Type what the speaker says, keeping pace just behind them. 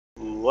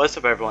What's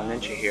up everyone,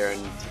 Ninja here,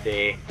 and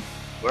today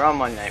we're on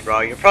Monday Night Raw.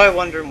 You're probably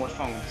wondering what's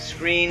wrong with the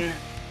screen.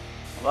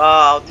 Well,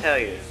 I'll tell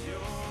you.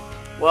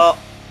 Well,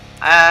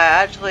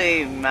 I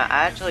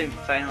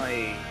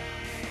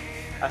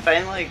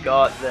finally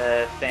got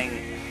the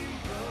thing.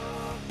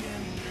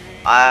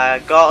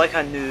 I got like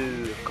a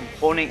new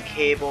component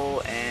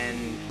cable,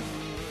 and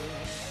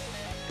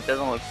it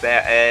doesn't look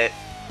better.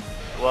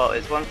 Well,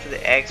 it's one for the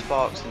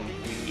Xbox and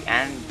Wii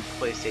and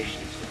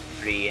PlayStation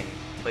 3 and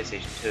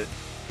PlayStation 2.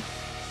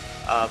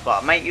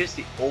 But I might use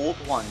the old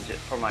one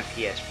for my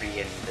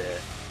PS3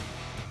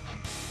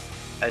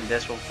 and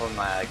this one for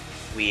my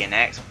Wii and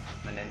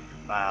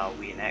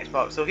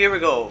Xbox. So here we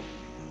go.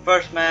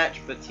 First match: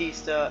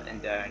 Batista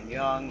and Darren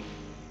Young.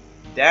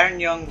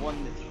 Darren Young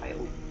won the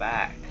title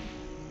back.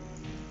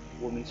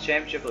 Women's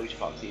Championship: Alicia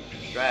Fox,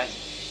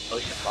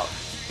 Alicia Fox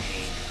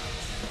retained.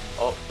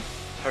 Oh,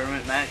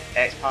 tournament match: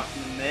 X-Pac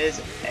and The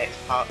Miz.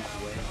 X-Pac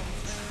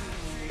wins.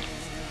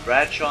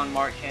 Bradshaw and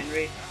Mark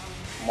Henry.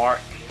 Mark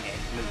Henry.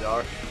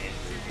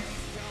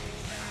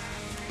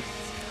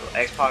 So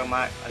X-Pac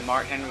and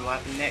Mark Henry will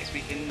happen next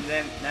week, and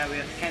then now we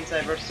have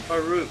Tensai versus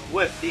Faarooq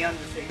with the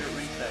Undertaker at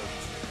ringside.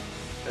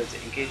 Because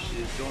in case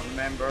you don't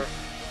remember,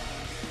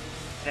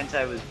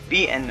 Tensai was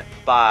beaten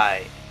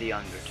by the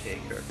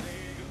Undertaker.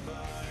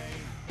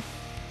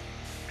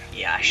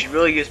 Yeah, I should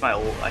really use my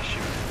old. I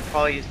should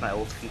probably use my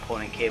old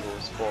component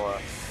cables for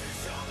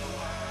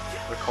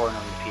recording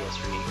on the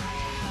PS3.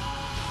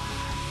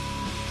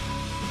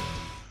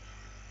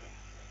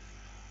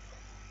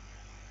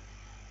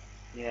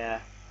 Yeah.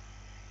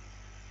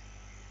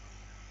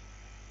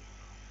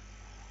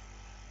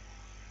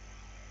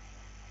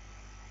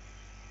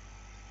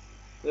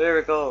 There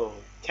we go.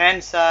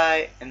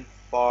 Tensai and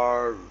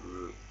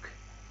Faarooq.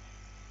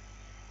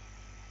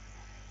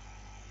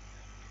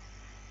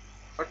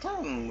 First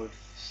time we've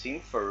seen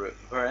Faarooq,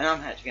 or in a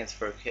match against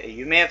Faarooq.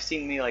 You may have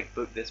seen me like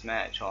book this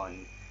match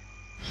on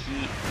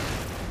Heat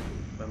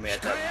when we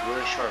had that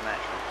really short match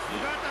on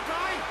Heat.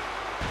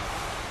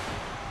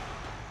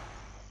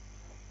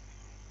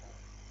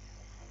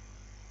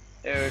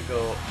 There we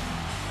go.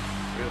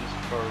 Rooms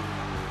for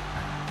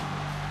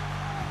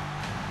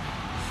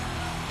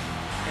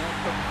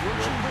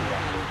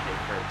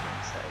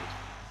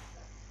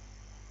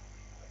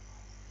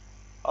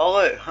oh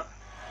look!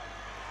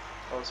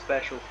 Oh,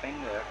 special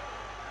thing there.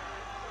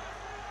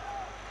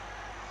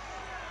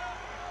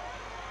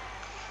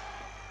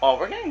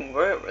 Oh,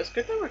 it's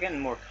good that we're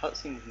getting more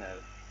cutscenes now.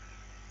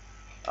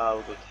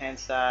 We'll go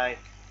Tensai.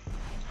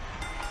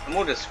 And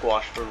we'll just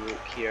squash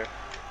Faarooq here.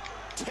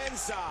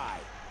 Tensai.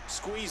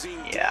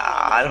 Yeah,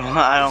 I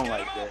don't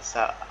like this.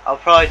 I'll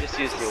probably just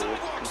use the old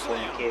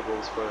component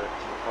cables to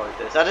record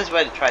this. I just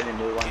went to try the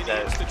new ones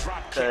out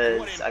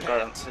because I got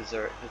them because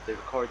they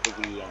record the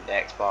Wii and the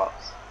Xbox.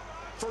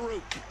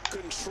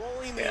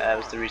 Yeah, that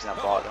was the reason I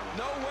bought them.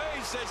 No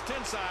way, says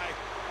Tensai.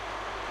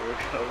 Here we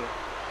go.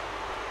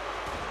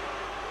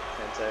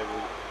 Tensai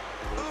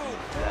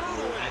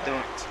I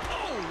don't.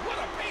 Oh, what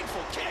a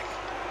painful kick.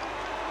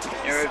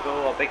 Here we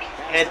go, a big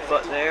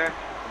headbutt there.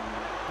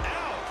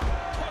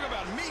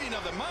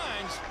 Of the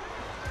minds.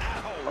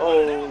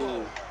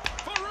 Oh.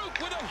 Faarooq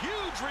with a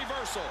huge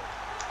reversal.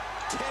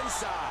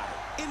 Tensai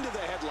into the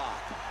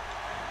headlock.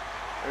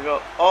 There we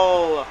go.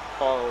 Oh, a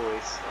follow-away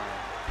slam.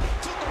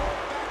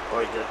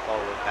 Or the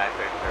follow-away back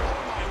right there.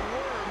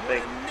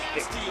 Big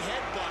kick to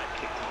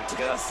the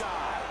gut.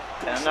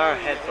 And another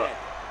headbutt.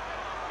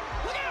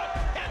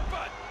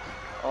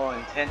 Oh,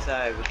 and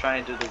Tensai was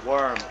trying to do the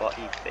worm, but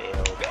he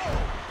failed.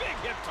 Big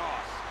hip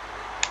toss.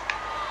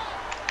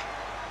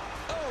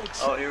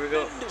 Oh, here we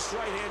go. Right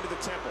hand to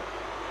the temple.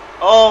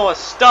 Oh, a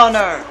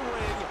stunner!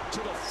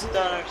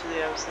 Stunner to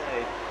the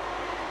outside.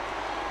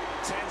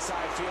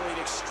 Tensai feeling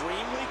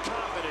extremely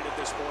confident at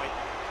this point.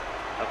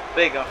 A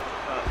big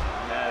uppercut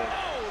now.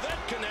 Oh, that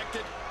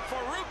connected.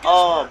 Faarooq is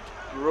hurt.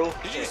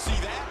 Broke Did it. you see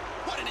that?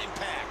 What an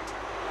impact.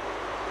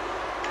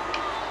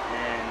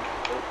 And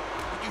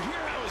Did you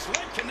hear how his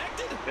leg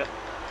connected? Yep.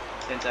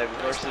 Tensai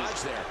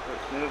reverses.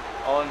 Move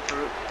on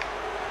through.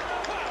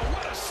 Wow,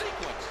 what a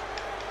sequence.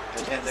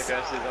 And Tensai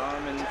grabs his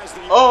arm and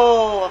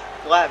oh, a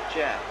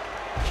flapjack.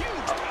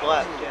 A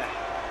flapjack.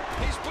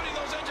 He's putting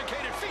those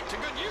educated feet to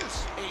good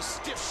use. A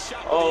stiff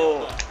shot.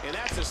 Oh, and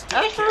that's a stiff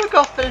that's Faarooq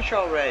got finished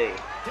already.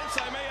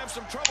 Tensai may have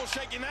some trouble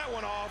shaking that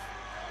one off.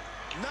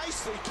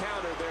 Nicely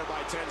countered there by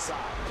Tensai.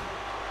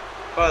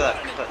 Probably that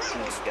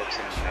cutscene gets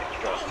some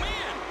extra. Oh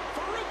man,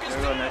 Faarooq is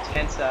there we go. Now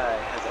Tensai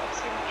has that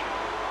signature.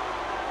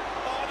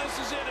 Oh, this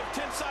is it if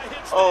Tensai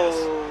hits this. Oh,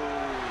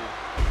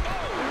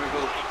 there we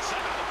go.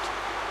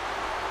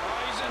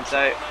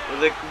 Tensai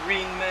with a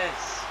green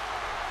miss.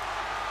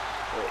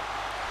 Wait.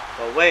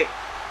 Oh wait.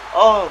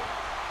 Oh.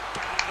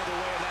 Got out of the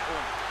way of that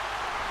one.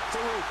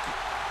 Faarooq.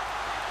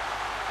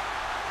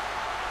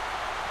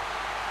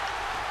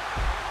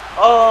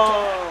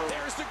 Oh.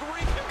 There's the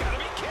green. You've got to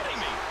be kidding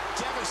me.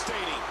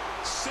 Devastating.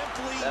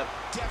 Simply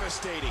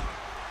devastating.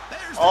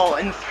 There's oh,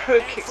 and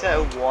Faarooq kicks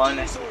out of one.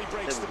 They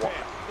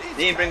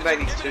didn't bring back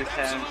these 2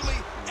 counts.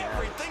 Yeah.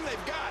 Everything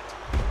they've got.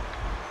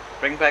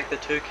 Bring back the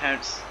 2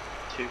 counts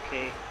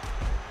 2K.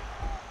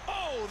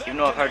 Oh, Even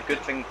though I've heard good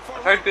things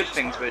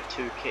about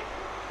 2K,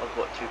 of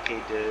what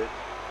 2K do,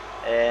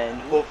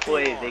 and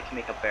hopefully they can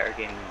make a better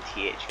game than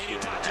THQ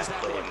and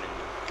Netflix and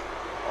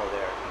all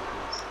their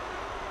companies.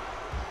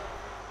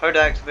 Heard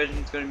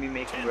Activision's going to be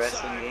making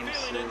wrestling games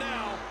soon.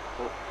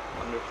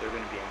 Wonder if they're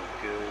going to be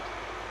any good.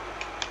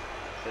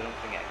 I don't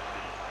think Activision.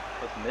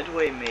 But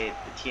Midway made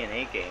the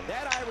TNA game.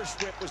 That Irish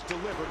whip was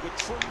delivered with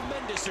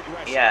tremendous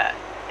aggression. Yeah,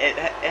 it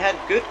had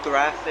good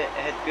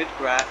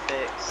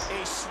graphics.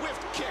 A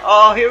swift kick.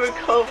 Oh, here we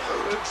go.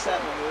 Faarooq's that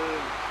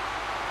move.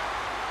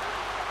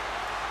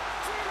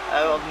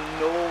 Out of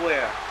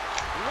nowhere.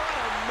 What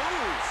a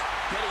move!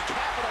 Can he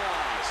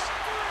capitalize?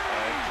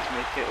 Alright, just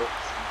make it look.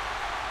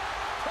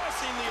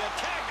 Pressing the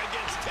attack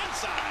against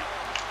Tensai.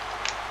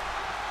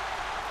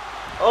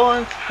 Oh,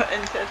 and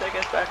Tensai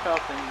gets back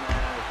up and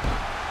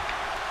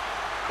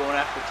going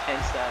after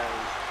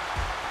Tensai's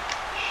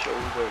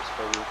shoulders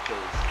for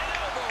Faarooq.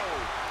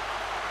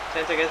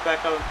 Tensai gets back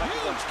up and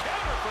punches him.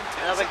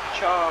 Another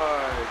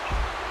charge.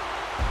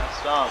 A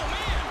stomp.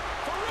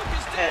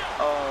 Hit.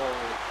 Oh.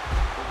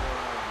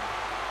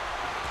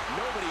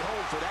 Nobody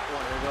home for that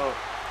one. There we go.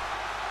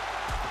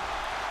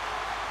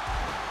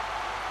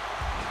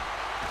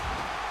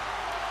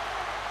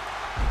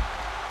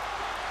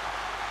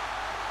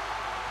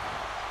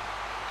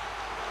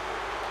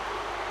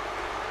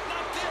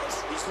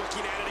 He's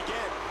looking at it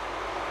again.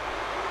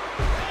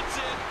 That's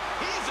it.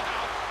 He's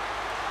out.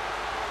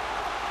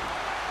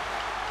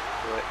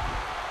 What?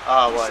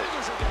 Ah, what?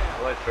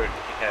 What for the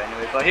kick out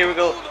anyway? But here we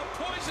go.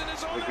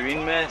 The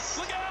green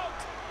mist.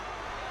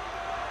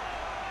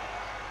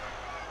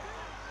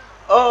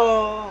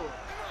 Oh!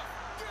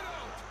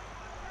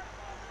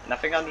 And I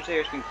think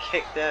Undertaker's been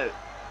kicked out.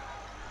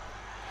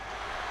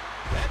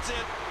 That's it.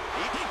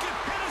 He can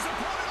pin his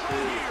opponent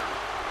right here.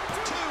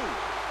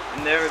 2.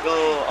 And there we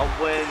go. A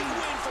win.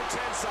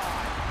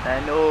 I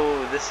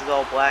know this is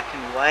all black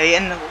and white,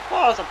 and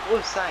wow, it's a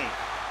blue sign.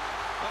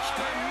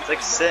 It's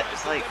like Sin City.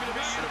 It's like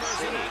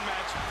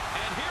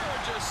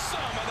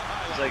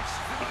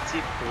you can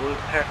see blue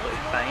perfectly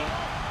fine.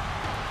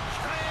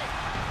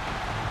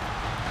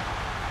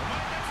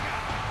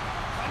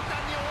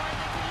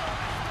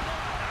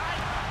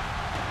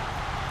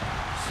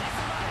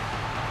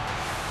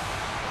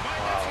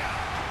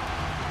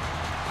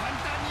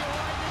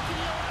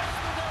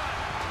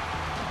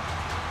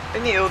 I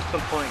think the old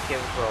component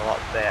cables were a lot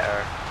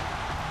better.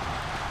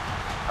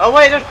 Oh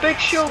wait, there's Big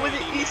Show with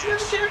the East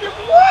Championship.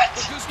 What?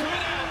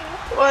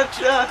 What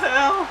the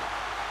hell?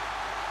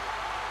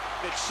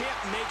 The champ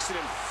makes an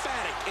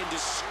emphatic and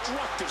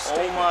destructive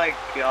statement. Oh my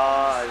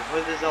god,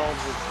 what does all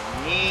this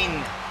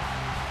mean?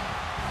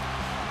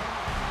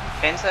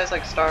 Tensai's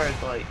like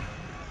started like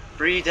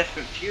 3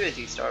 different feuds.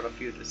 He started a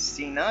feud with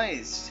Cena,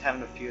 he's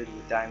having a feud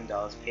with Diamond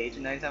Dallas Page,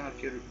 and now he's having a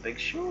feud with Big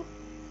Show?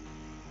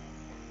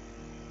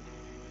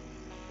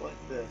 What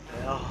the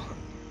hell?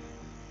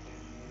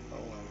 Oh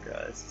my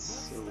god, this is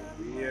so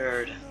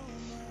weird.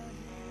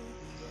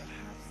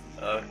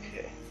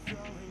 Okay.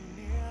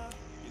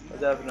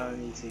 What's happening on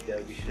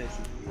ECW? This is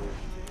weird.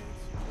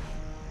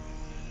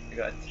 We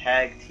got a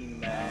tag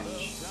team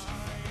match.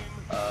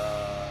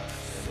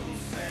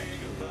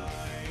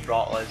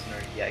 Brock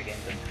Lesnar yet again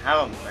doesn't have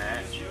a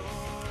match.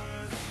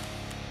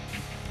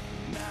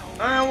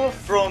 And we'll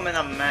throw him in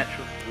a match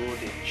with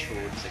Roddy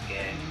Chodes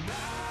again.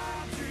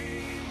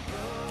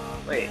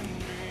 Wait,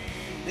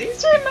 these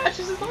same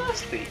matches as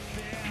last week?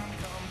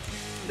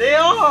 They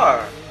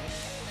are! Oh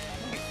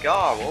my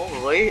god,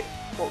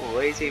 what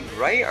lazy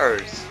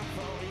writers!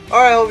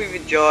 Alright, I hope you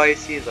enjoy,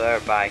 see you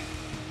later, bye.